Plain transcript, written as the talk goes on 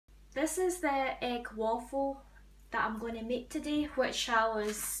this is the egg waffle that I'm going to make today, which I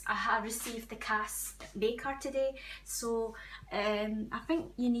had received the cast maker today. So I think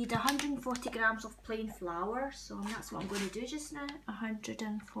you need 140 grams of plain flour, so that's what I'm going to do just now.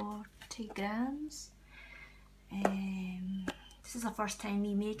 140 grams. This is the first time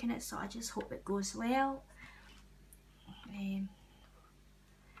me making it, so I just hope it goes well.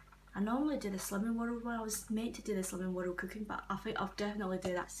 I normally do the Slimming World one. I was meant to do the Slimming World cooking, but I think I'll definitely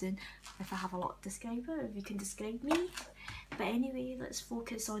do that soon if I have a lot to describe it, if you can describe me. But anyway, let's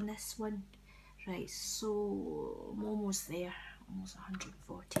focus on this one. Right, so I'm almost there. Almost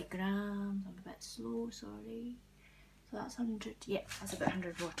 140 grams. I'm a bit slow, sorry. So that's 100, yeah, that's about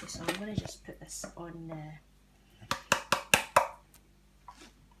 140. So I'm going to just put this on the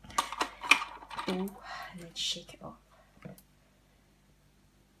bowl and then shake it off.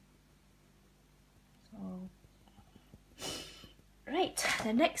 Right,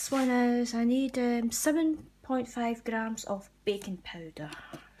 the next one is I need 7.5 grams of baking powder.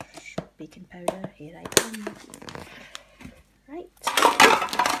 Baking powder, here I come. Right.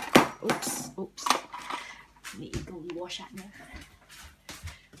 Oops. Need to go and wash that now.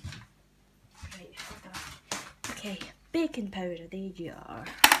 Right, okay, baking powder, there you are.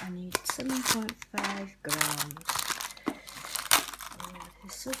 I need 7.5 grams.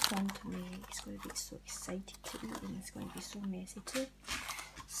 It's so fun to make. It's going to be so excited to eat, and it's going to be so messy too.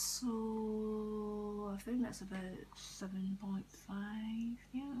 So I think that's about 7.5.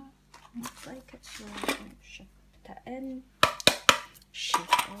 Yeah, looks like it. So I'm going to shift it in, shake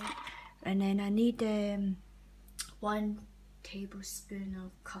it off, and then I need 1 tablespoon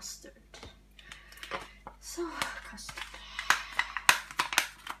of custard. So custard.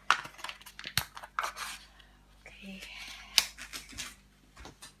 Okay.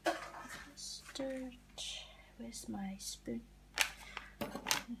 Where's my spoon?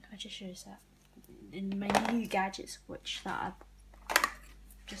 I just use that in my new gadgets, which that I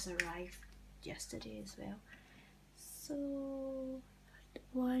just arrived yesterday as well. So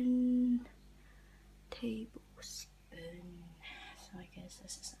 1 tablespoon. So I guess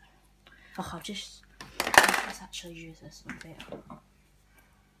this is it. Oh, let's actually use this one better.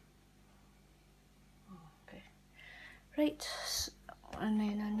 Okay. Right. And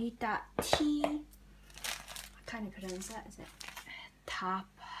then I need that tea. I can't pronounce that. Is it tap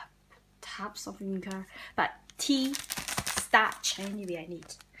something? But tea starch. Anyway,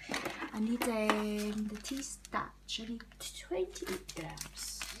 I need the tea starch. I need 28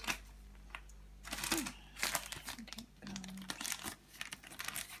 grams.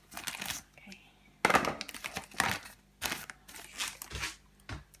 Okay.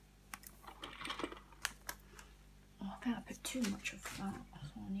 Oh, I think I put too much of that,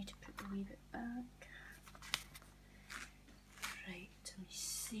 so I need to put a wee bit back. Right, let me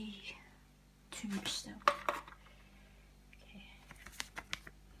see. Too much still. Okay.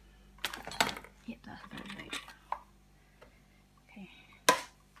 Yep, that's about right. Okay.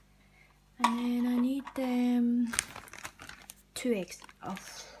 And then I need 2 eggs. I'll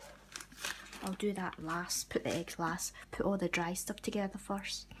do that last. Put the eggs last. Put all the dry stuff together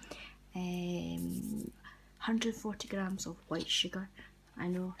first. 140 grams of white sugar. I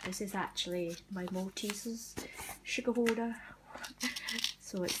know this is actually my Maltese's sugar holder,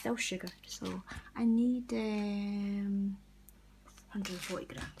 so it's still sugar. So I need 140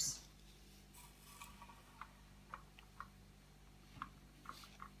 grams.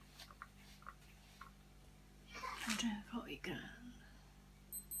 140 grams.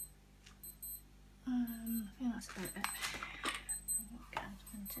 I think that's about it.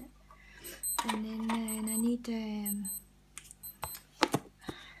 And then I need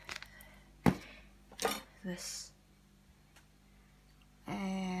this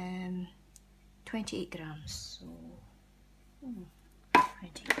 28 grams. So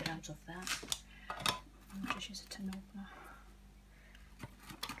 28 grams of that. I'll just use a tin opener.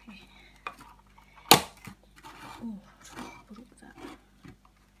 Okay. Oh, I broke that.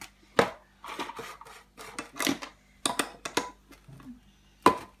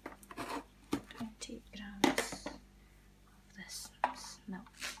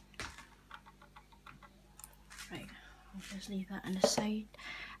 Just leave that on the side,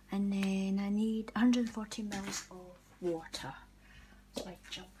 and then I need 140 ml of water. So I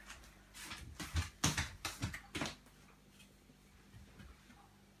jump.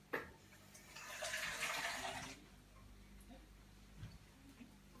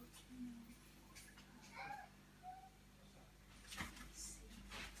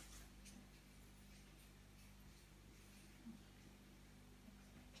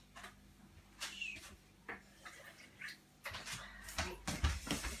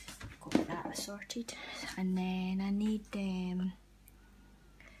 sorted. And then I need 28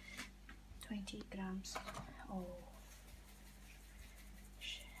 grams of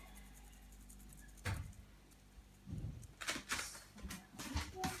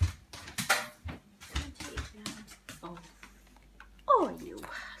 28 grams of oil.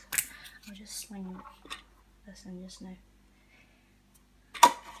 I'll just sling this in just now.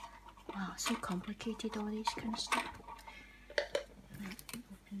 Wow, so complicated, all these kind of stuff.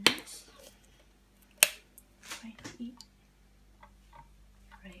 Open this. 28.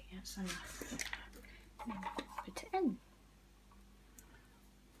 Right, that's enough. Then put it in.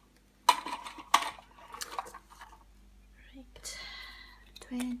 Right,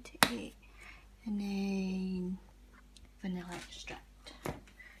 28. And then vanilla extract.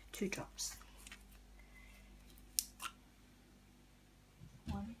 2 drops.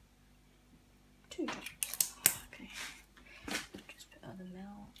 1, 2 drops. Okay. Just put all the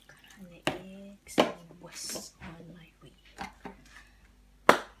milk and the eggs and whisk on my wheel.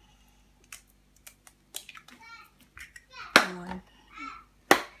 1,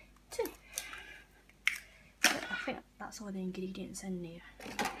 2. I think that's all the ingredients in there.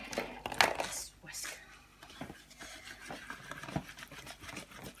 Just whisk.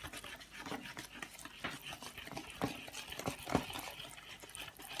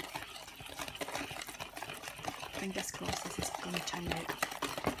 Fingers crossed this is going to turn out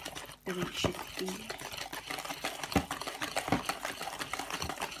the way it should be.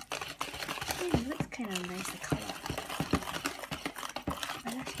 It looks kind of nice, the colour. I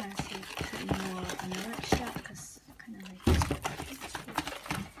just fancy putting more vanilla extract because I kind of like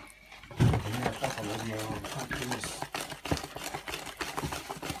this.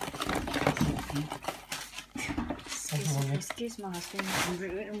 Excuse my husband,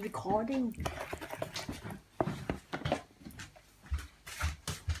 I'm recording.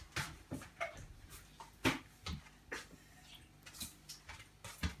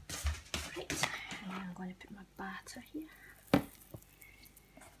 Batter here.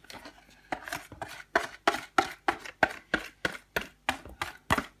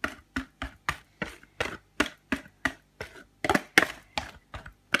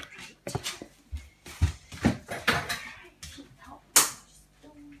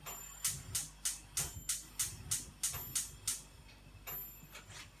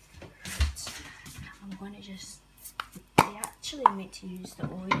 I'm going to just, they actually meant to use the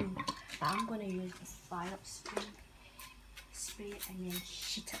oil, but I'm going to use the fire up spray and then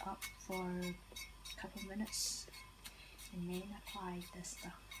heat it up for a couple of minutes and then apply this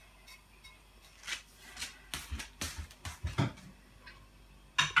stuff.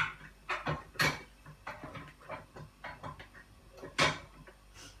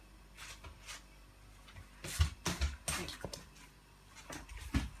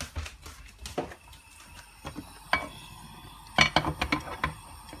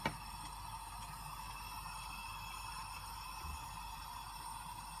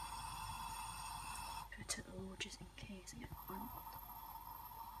 Just in case I get burnt.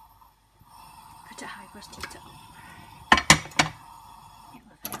 Put it high first, heat it up. Yeah,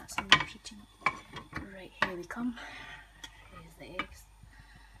 I think that's enough heating up. Right, here we come. Here's the eggs.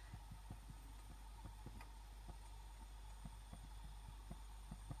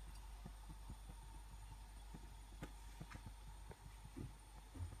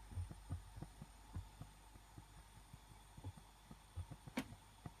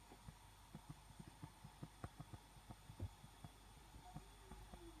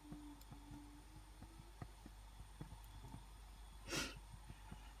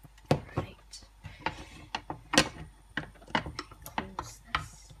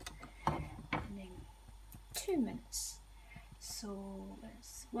 Minutes, so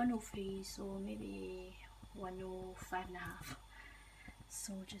it's 103, so maybe 105 and a half,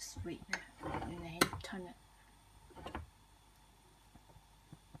 so just wait now and then turn it.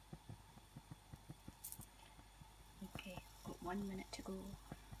 Okay, got 1 minute to go.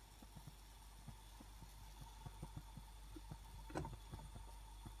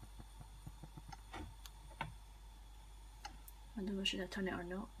 I don't know should I turn it or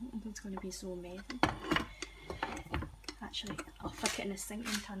not. I think it's going to be so messy. Actually, I'll flick it in the sink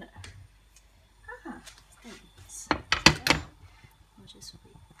and turn it. Ah, thanks. I'll just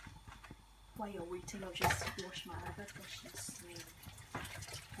wait. While you're waiting, I'll just wash my other dishes.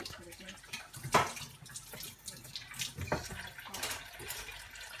 Hopefully good.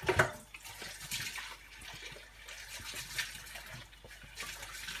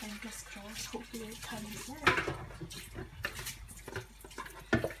 Fingers crossed, hopefully it turns out.